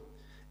Lord,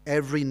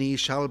 every knee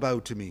shall bow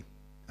to me,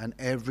 and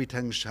every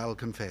tongue shall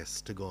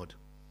confess to God.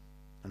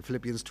 And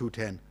Philippians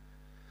 2:10,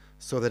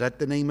 so that at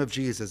the name of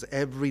Jesus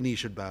every knee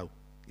should bow,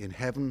 in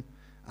heaven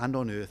and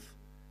on earth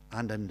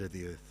and under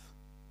the earth.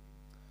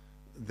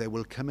 There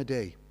will come a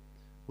day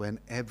when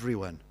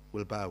everyone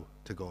will bow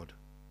to God.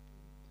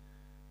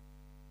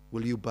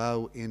 Will you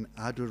bow in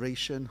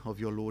adoration of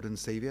your Lord and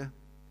Savior?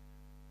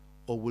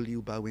 Or will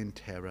you bow in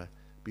terror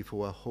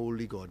before a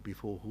holy God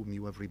before whom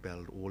you have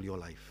rebelled all your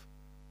life?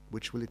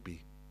 Which will it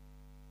be?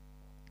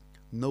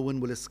 No one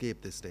will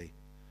escape this day.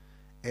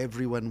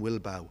 Everyone will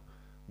bow,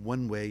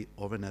 one way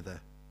or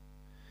another.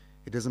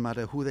 It doesn't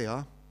matter who they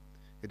are.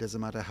 It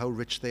doesn't matter how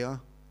rich they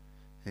are.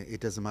 It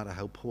doesn't matter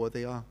how poor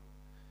they are.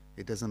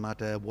 It doesn't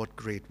matter what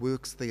great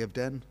works they have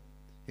done.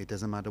 It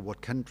doesn't matter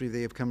what country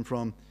they have come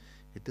from.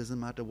 It doesn't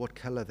matter what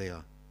color they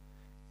are.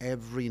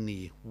 Every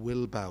knee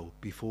will bow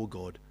before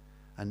God,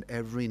 and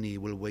every knee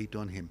will wait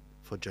on him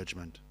for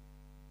judgment.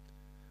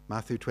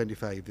 Matthew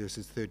 25,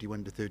 verses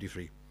 31 to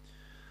 33.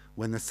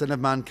 When the Son of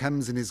Man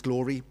comes in his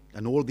glory,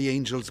 and all the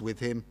angels with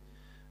him,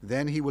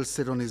 then he will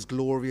sit on his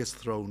glorious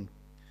throne.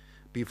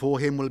 Before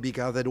him will be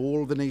gathered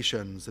all the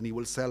nations, and he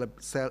will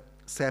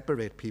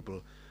separate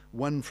people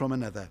one from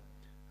another,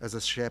 as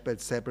a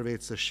shepherd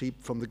separates the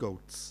sheep from the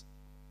goats.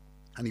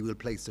 And he will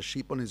place the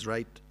sheep on his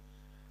right,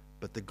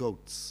 but the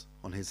goats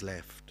on his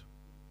left.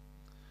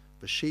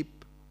 The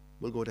sheep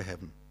will go to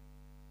heaven.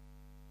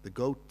 The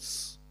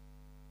goats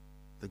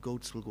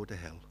will go to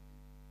hell.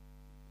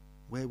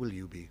 Where will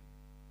you be?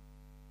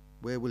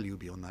 Where will you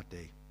be on that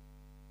day?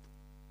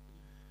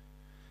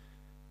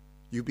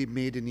 You've been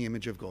made in the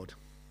image of God.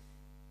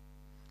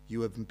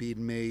 You have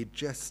been made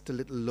just a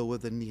little lower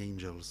than the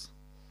angels,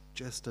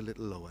 just a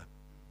little lower.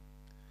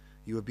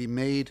 You have been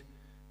made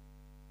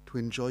to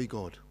enjoy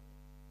God,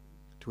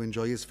 to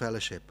enjoy his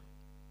fellowship.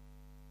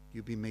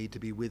 You've been made to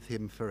be with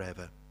him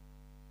forever.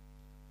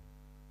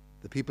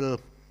 The people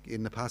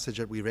in the passage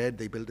that we read,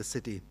 they built a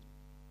city.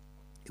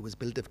 It was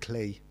built of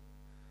clay.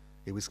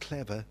 It was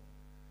clever.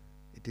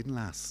 It didn't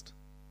last.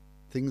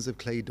 Things of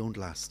clay don't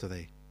last, do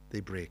they? They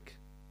break.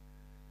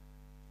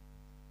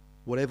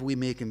 Whatever we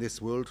make in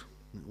this world,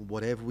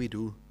 whatever we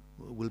do,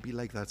 will be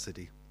like that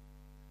city.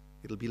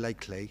 It'll be like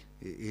clay.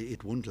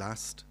 It won't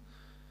last.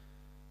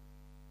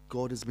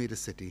 God has made a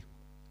city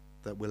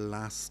that will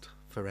last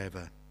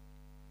forever.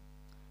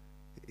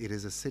 It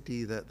is a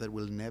city that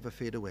will never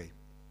fade away.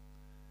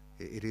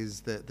 It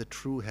is the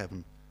true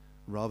heaven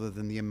rather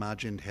than the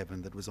imagined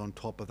heaven that was on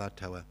top of that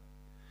tower.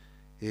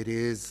 It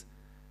is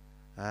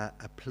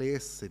a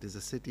place, it is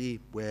a city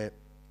where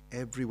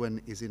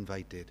everyone is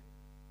invited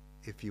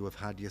if you have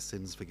had your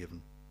sins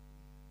forgiven.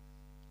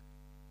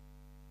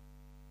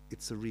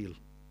 It's real.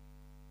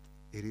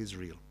 It is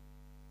real.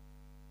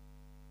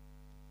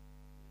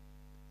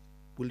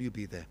 Will you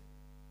be there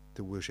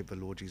to worship the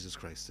Lord Jesus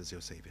Christ as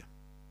your Savior?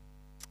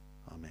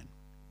 Amen.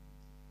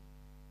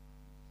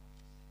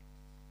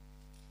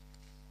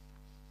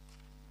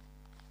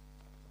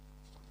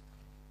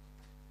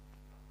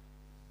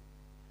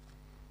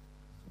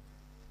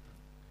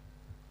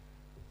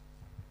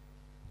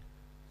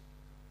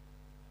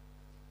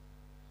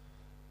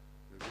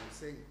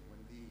 sing when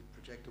the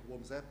projector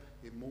warms up,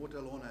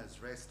 immortal honors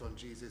rest on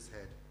Jesus'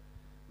 head.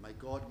 My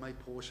God, my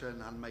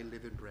portion, and my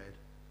living bread.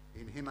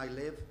 In him I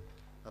live,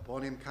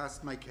 upon him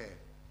cast my care.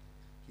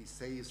 He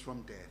saves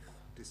from death,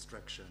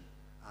 destruction,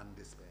 and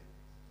despair.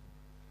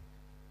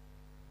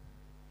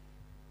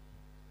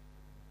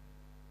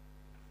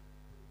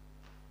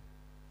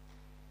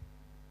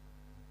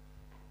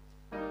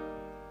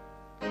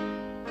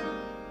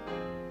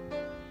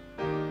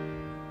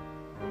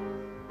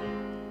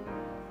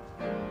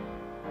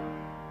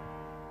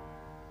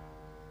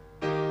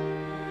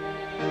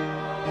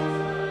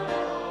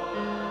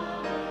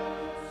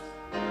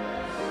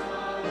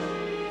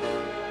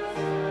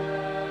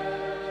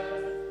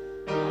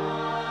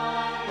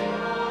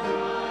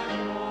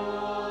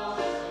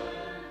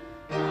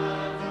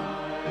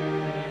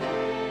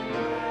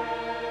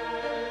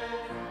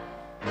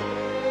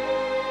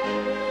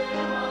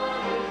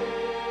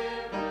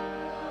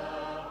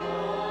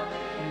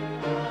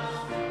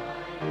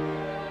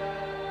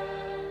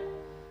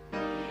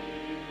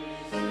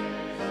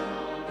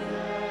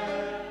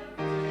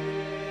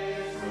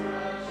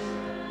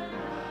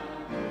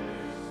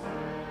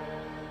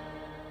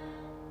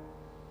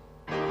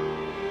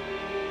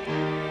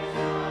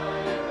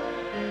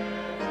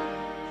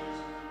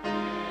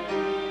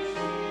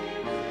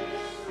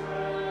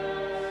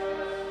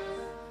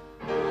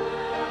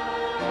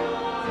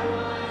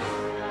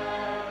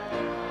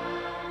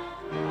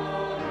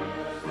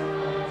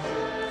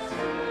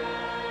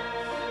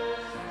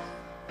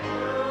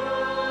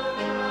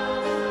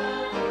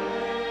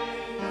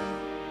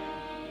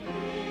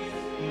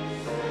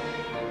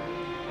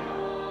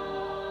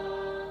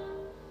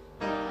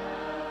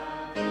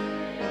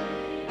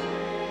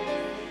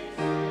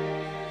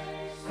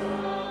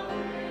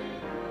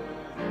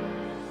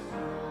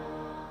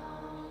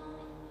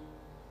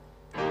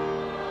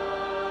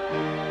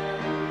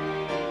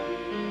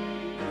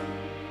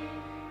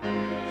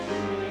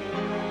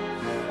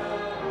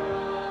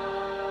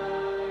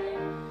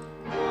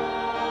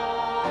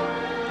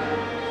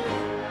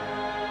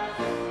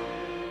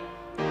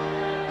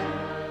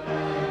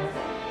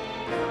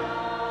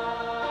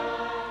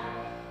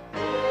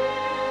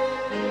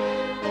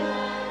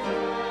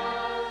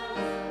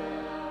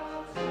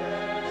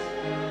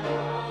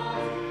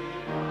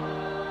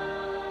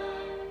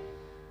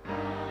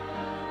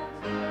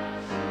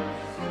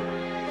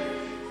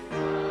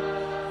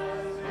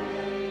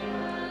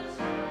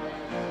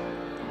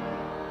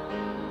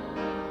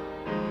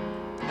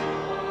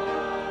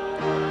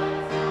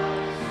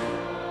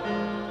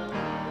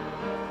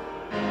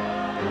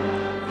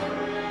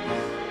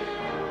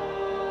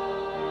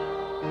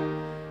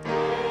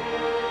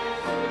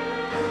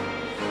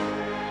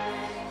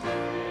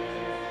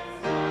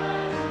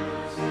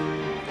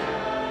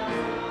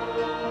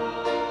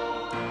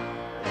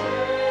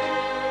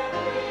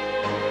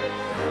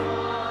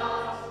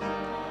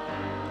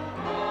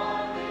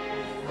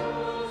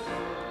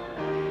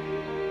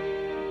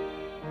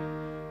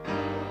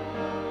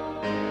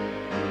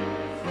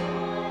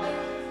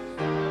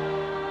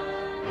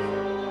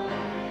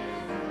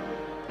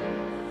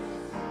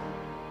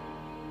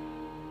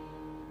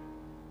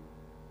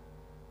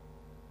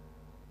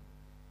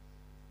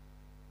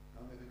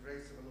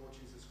 Grace of our Lord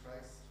Jesus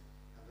Christ,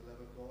 and the love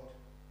of God,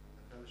 and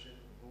the fellowship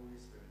of the Holy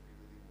Spirit